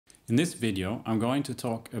In this video, I'm going to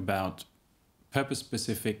talk about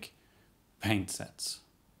purpose-specific paint sets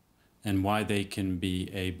and why they can be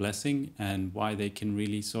a blessing and why they can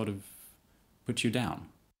really sort of put you down.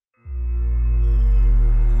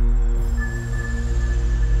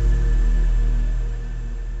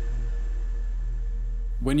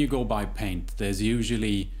 When you go buy paint, there's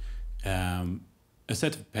usually a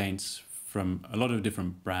set of paints from a lot of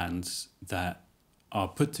different brands that are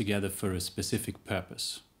put together for a specific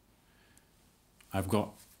purpose. I've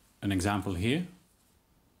got an example here,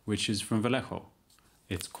 which is from Vallejo.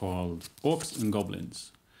 It's called Orcs and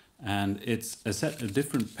Goblins, and it's a set of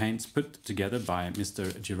different paints put together by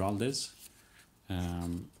Mr. Giraldez.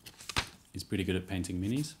 He's pretty good at painting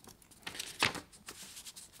minis.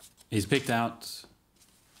 He's picked out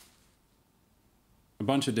a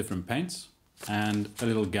bunch of different paints and a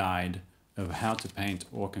little guide of how to paint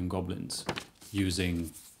Orc and Goblins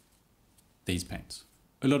using these paints.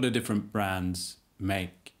 A lot of different brands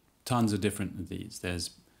make tons of different of these.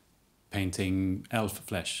 There's painting elf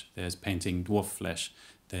flesh, there's painting dwarf flesh,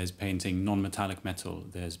 there's painting non-metallic metal,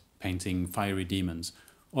 there's painting fiery demons,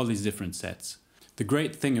 all these different sets. The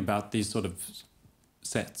great thing about these sort of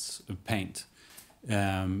sets of paint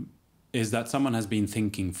is that someone has been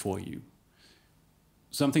thinking for you.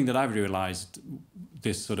 Something that I've realized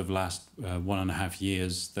this sort of last 1.5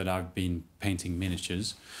 years that I've been painting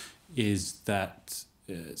miniatures is that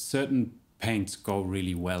certain paints go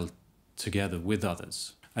really well together with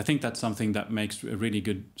others. I think that's something that makes a really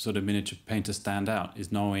good sort of miniature painter stand out,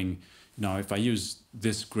 is knowing, you know, if I use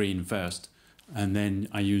this green first and then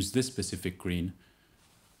I use this specific green,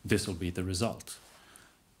 this will be the result.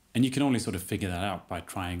 And you can only sort of figure that out by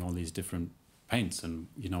trying all these different paints and,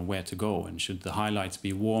 you know, where to go, and should the highlights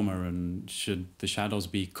be warmer and should the shadows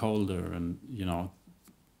be colder, and, you know,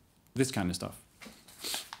 this kind of stuff.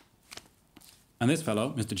 And this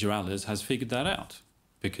fellow, Mr. Giraldez, has figured that out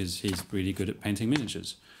because he's really good at painting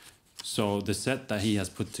miniatures. So the set that he has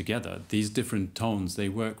put together, these different tones, they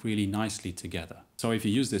work really nicely together. So if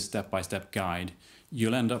you use this step-by-step guide,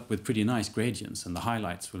 you'll end up with pretty nice gradients, and the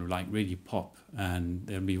highlights will like really pop, and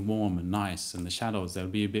they'll be warm and nice, and the shadows, they'll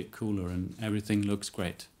be a bit cooler, and everything looks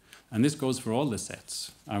great. And this goes for all the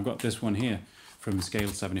sets. I've got this one here from Scale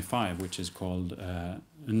 75, which is called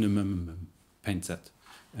paint set.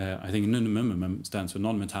 I think stands for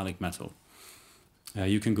non-metallic metal.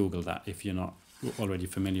 You can Google that if you're not already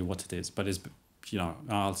familiar what it is, but it's, you know,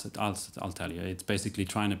 I'll tell you. It's basically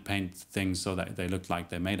trying to paint things so that they look like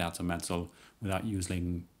they're made out of metal without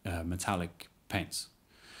using metallic paints.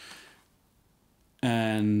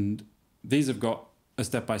 And these have got a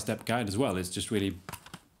step-by-step guide as well. It's just really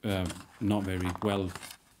not very well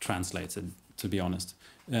translated, to be honest.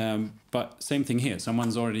 But same thing here,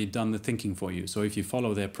 someone's already done the thinking for you. So if you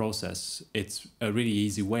follow their process, it's a really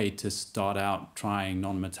easy way to start out trying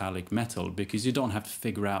non-metallic metal, because you don't have to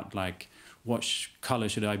figure out like, what color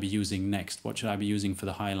should I be using next? What should I be using for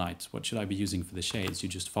the highlights? What should I be using for the shades? You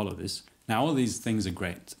just follow this. Now, all these things are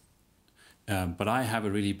great, but I have a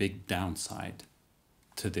really big downside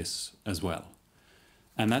to this as well.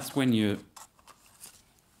 And that's when you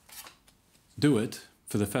do it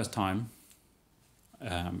for the first time,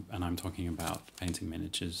 and I'm talking about painting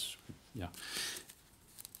miniatures, yeah.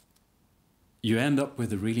 You end up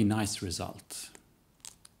with a really nice result.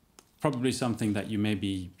 Probably something that you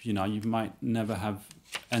maybe, you know, you might never have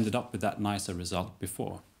ended up with that nicer result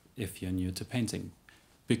before if you're new to painting,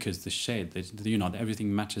 because the shade, you know,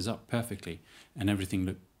 everything matches up perfectly and everything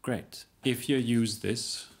looks great. If you use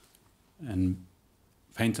this and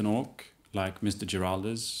paint an orc like Mr.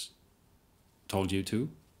 Giraldez told you to,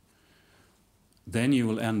 then you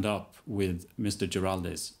will end up with Mr.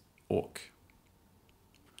 Giraldez orc.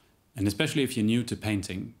 And especially if you're new to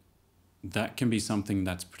painting, that can be something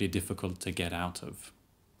that's pretty difficult to get out of.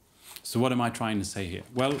 So what am I trying to say here?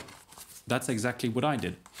 Well, that's exactly what I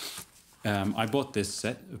did. I bought this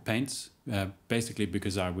set of paints basically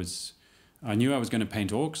because I knew I was going to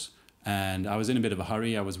paint orcs, and I was in a bit of a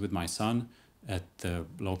hurry. I was with my son at the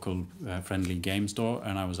local friendly game store,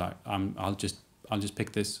 and I was like, I'll just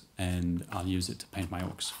pick this and I'll use it to paint my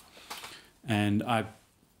orcs. And I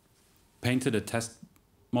painted a test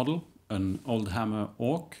model, an old hammer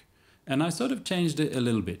orc, and I sort of changed it a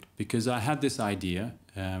little bit because I had this idea.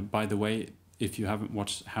 By the way, if you haven't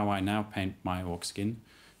watched how I now paint my orc skin,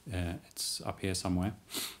 it's up here somewhere.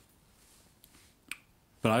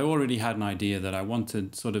 But I already had an idea that I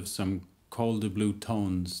wanted sort of some colder blue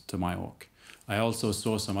tones to my orc. I also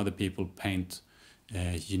saw some other people paint,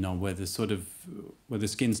 you know, where the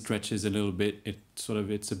skin stretches a little bit,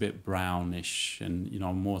 it's a bit brownish and, you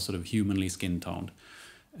know, more sort of humanly skin toned.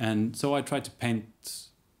 And so I tried to paint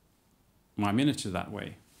my miniature that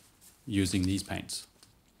way, using these paints.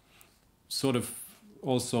 Sort of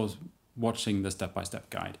also watching the step-by-step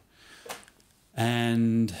guide.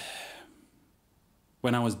 And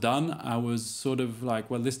when I was done, I was sort of like,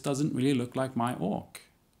 well, this doesn't really look like my orc.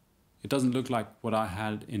 It doesn't look like what I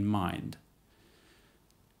had in mind.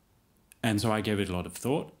 And so I gave it a lot of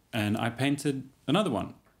thought, and I painted another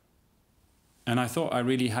one. And I thought I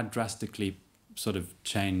really had drastically sort of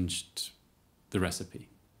changed the recipe.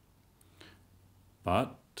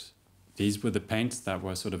 But these were the paints that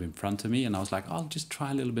were sort of in front of me, and I was like, I'll just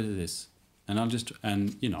try a little bit of this.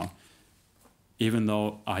 And you know, even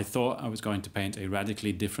though I thought I was going to paint a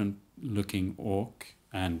radically different looking orc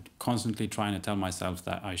and constantly trying to tell myself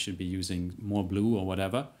that I should be using more blue or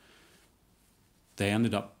whatever, they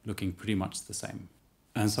ended up looking pretty much the same.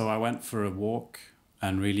 And so I went for a walk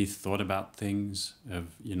and really thought about things of,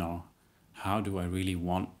 you know, how do I really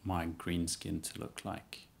want my green skin to look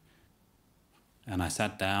like? And I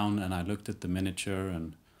sat down and I looked at the miniature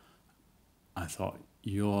and I thought,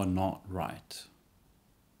 you're not right.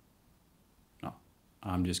 No,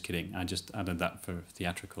 I'm just kidding. I just added that for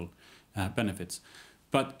theatrical benefits.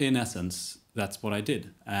 But in essence, that's what I did.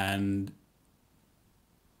 And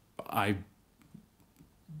I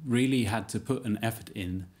really had to put an effort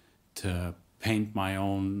in to paint my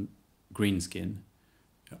own green skin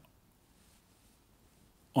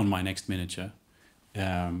on my next miniature,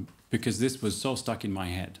 because this was so stuck in my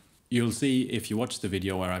head. You'll see if you watch the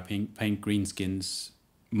video where I paint green skins,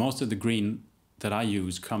 most of the green that I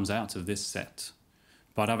use comes out of this set.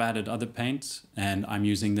 But I've added other paints and I'm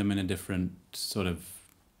using them in a different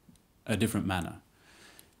manner.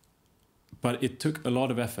 But it took a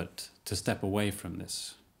lot of effort to step away from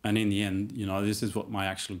this. And in the end, you know, this is what my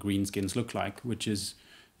actual green skins look like, which is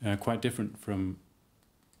quite different from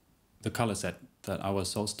the color set that I was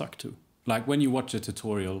so stuck to. Like when you watch a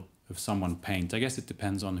tutorial of someone paint, I guess it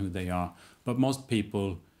depends on who they are, but most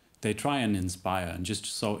people, they try and inspire and just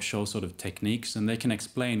show sort of techniques, and they can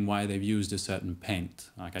explain why they've used a certain paint.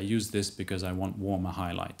 Like I use this because I want warmer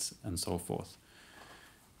highlights and so forth.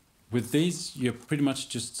 With these, you're pretty much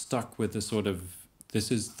just stuck with the sort of, this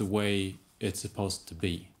is the way it's supposed to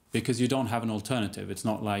be, because you don't have an alternative. It's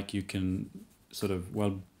not like you can sort of,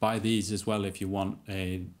 well, buy these as well if you want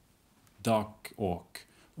a dark orc,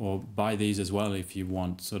 or buy these as well if you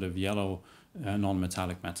want sort of yellow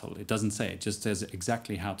non-metallic metal. It doesn't say, it just says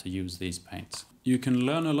exactly how to use these paints. You can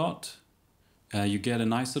learn a lot. You get a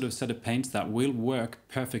nice sort of set of paints that will work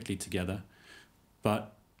perfectly together,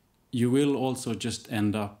 but you will also just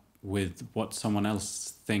end up with what someone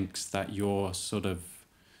else thinks that your sort of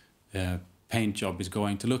paint job is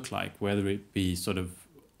going to look like, whether it be sort of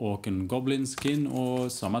orc and goblin skin or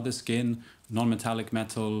some other skin, non-metallic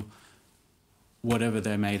metal, whatever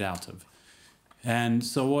they're made out of. And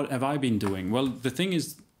so what have I been doing? Well, the thing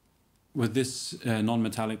is with this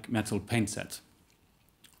non-metallic metal paint set,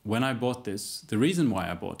 when I bought this, the reason why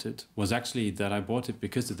I bought it was actually that I bought it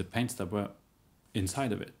because of the paints that were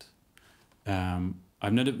inside of it.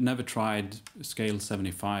 I've never tried scale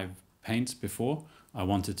 75 paints before. I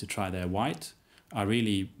wanted to try their white. I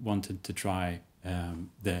really wanted to try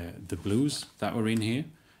the blues that were in here,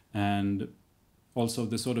 and also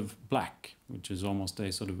the sort of black, which is almost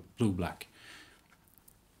a sort of blue-black.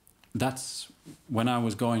 That's when I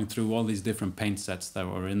was going through all these different paint sets that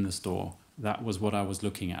were in the store, that was what I was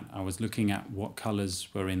looking at. I was looking at what colors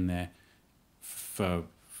were in there for,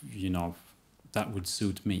 you know, that would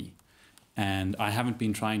suit me. And I haven't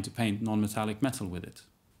been trying to paint non-metallic metal with it.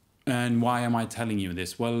 And why am I telling you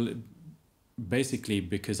this? Well, basically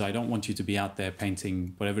because I don't want you to be out there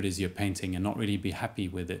painting whatever it is you're painting and not really be happy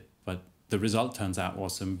with it. But the result turns out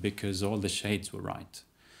awesome because all the shades were right.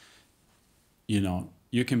 You know,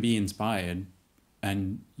 you can be inspired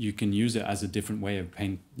and you can use it as a different way of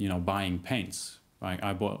buying paints. Like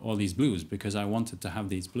I bought all these blues because I wanted to have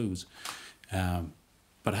these blues.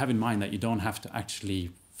 But have in mind that you don't have to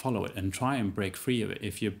actually follow it and try and break free of it.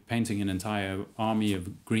 If you're painting an entire army of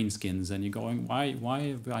greenskins and you're going, why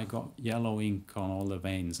have I got yellow ink on all the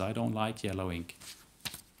veins? I don't like yellow ink.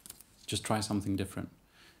 Just try something different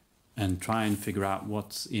and try and figure out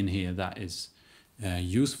what's in here that is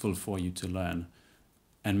useful for you to learn,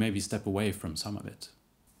 and maybe step away from some of it.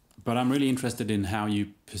 But I'm really interested in how you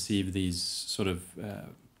perceive these sort of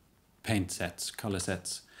paint sets, color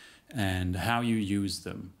sets, and how you use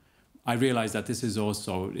them. I realize that this is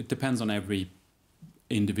also, it depends on every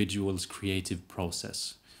individual's creative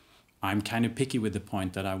process. I'm kind of picky with the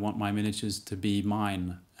point that I want my miniatures to be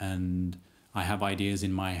mine, and I have ideas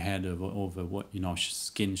in my head over what,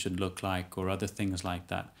 skin should look like or other things like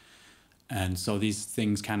that. And so these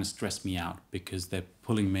things kind of stress me out because they're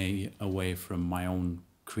pulling me away from my own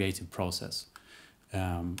creative process.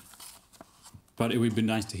 But it would be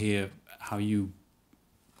nice to hear how you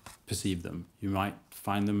perceive them. You might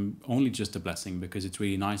find them only just a blessing, because it's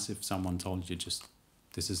really nice if someone told you just,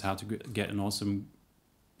 this is how to get an awesome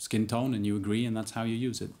skin tone, and you agree, and that's how you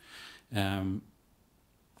use it.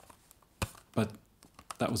 But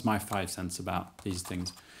that was my 5 cents about these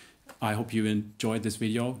things. I hope you enjoyed this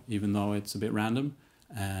video, even though it's a bit random.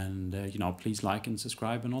 And, please like and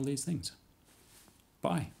subscribe and all these things.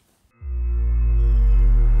 Bye.